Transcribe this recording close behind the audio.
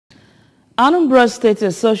Anambra State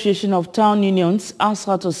Association of Town Unions,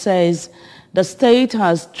 ASATU, says the state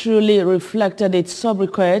has truly reflected its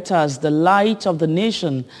sobriquet as the light of the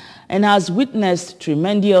nation and has witnessed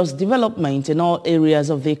tremendous development in all areas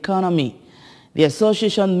of the economy. The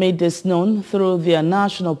association made this known through their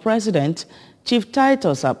national president, Chief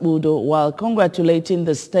Titus Abudo, while congratulating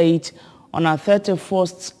the state on our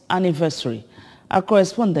 31st anniversary. Our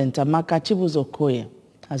correspondent, Amaka Chibuzokoye,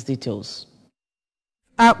 has details.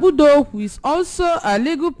 Abudo, who is also a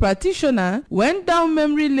legal practitioner, went down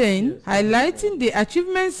memory lane, highlighting the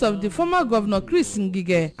achievements of the former Governor Chris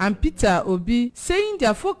Ngige and Peter Obi, saying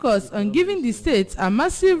their focus on giving the state a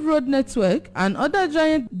massive road network and other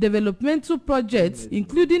giant developmental projects,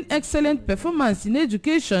 including excellent performance in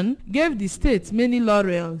education, gave the state many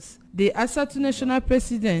laurels. The ASATU national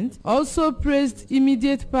president also praised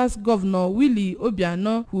immediate past Governor Willie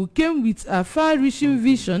Obiano, who came with a far-reaching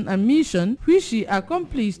vision and mission, which he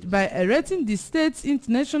accomplished by erecting the state's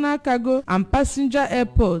international cargo and passenger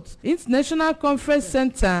airport, international conference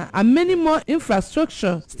center, and many more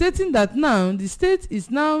infrastructure, stating that now the state is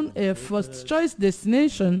now a first-choice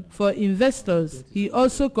destination for investors. He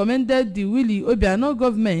also commended the Willie Obiano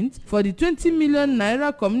government for the 20 million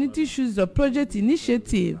naira community shoes project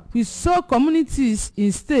initiative, we saw communities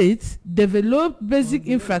in states develop basic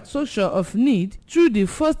infrastructure of need through the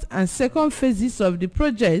first and second phases of the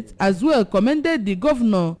project, as well commended the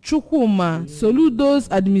Governor Chukwuma Soludo's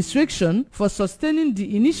administration for sustaining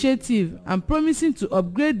the initiative and promising to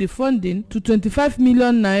upgrade the funding to 25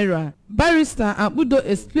 million naira. Barrister Abudo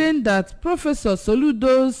explained that Professor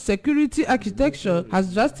Soludo's security architecture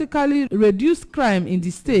has drastically reduced crime in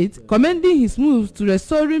the state, commending his moves to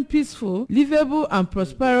restoring peaceful, livable and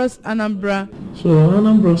prosperous Anambra. So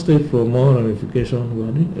Anambra State, for more ramification,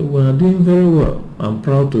 we are doing very well. I'm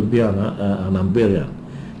proud to be an Anambarian.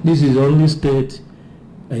 This is the only state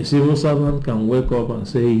a civil servant can wake up and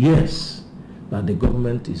say, yes, that the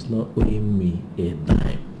government is not owing me a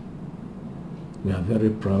dime. We are very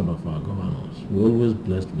proud of our governors. We're always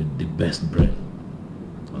blessed with the best brain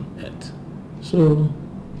on earth. So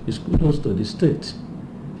it's kudos to the state.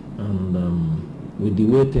 And with the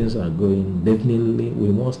way things are going, definitely we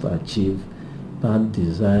must achieve that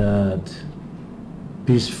desired,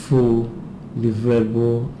 peaceful,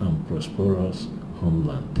 livable, and prosperous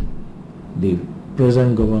homeland. The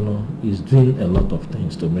present governor is doing a lot of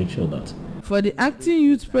things to make sure that. For the acting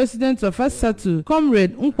youth president of ASATU,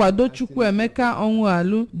 Comrade Nkwado Chukwuemeka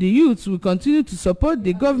Onwualu, the youth will continue to support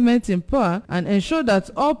the government in power and ensure that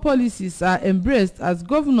all policies are embraced as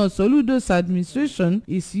Governor Soludo's administration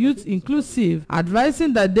is youth inclusive,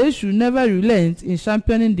 advising that they should never relent in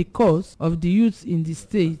championing the cause of the youth in the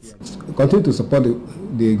state. Continue to support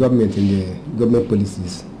the government in the government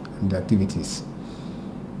policies and the activities.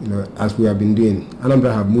 As we have been doing,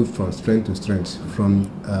 Anambra have moved from strength to strength, from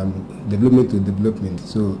development to development.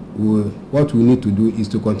 So what we need to do is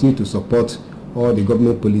to continue to support all the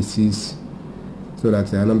government policies so that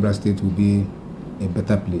the Anambra State will be a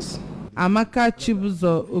better place. Amaka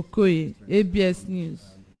Chibuzokoye, ABS News.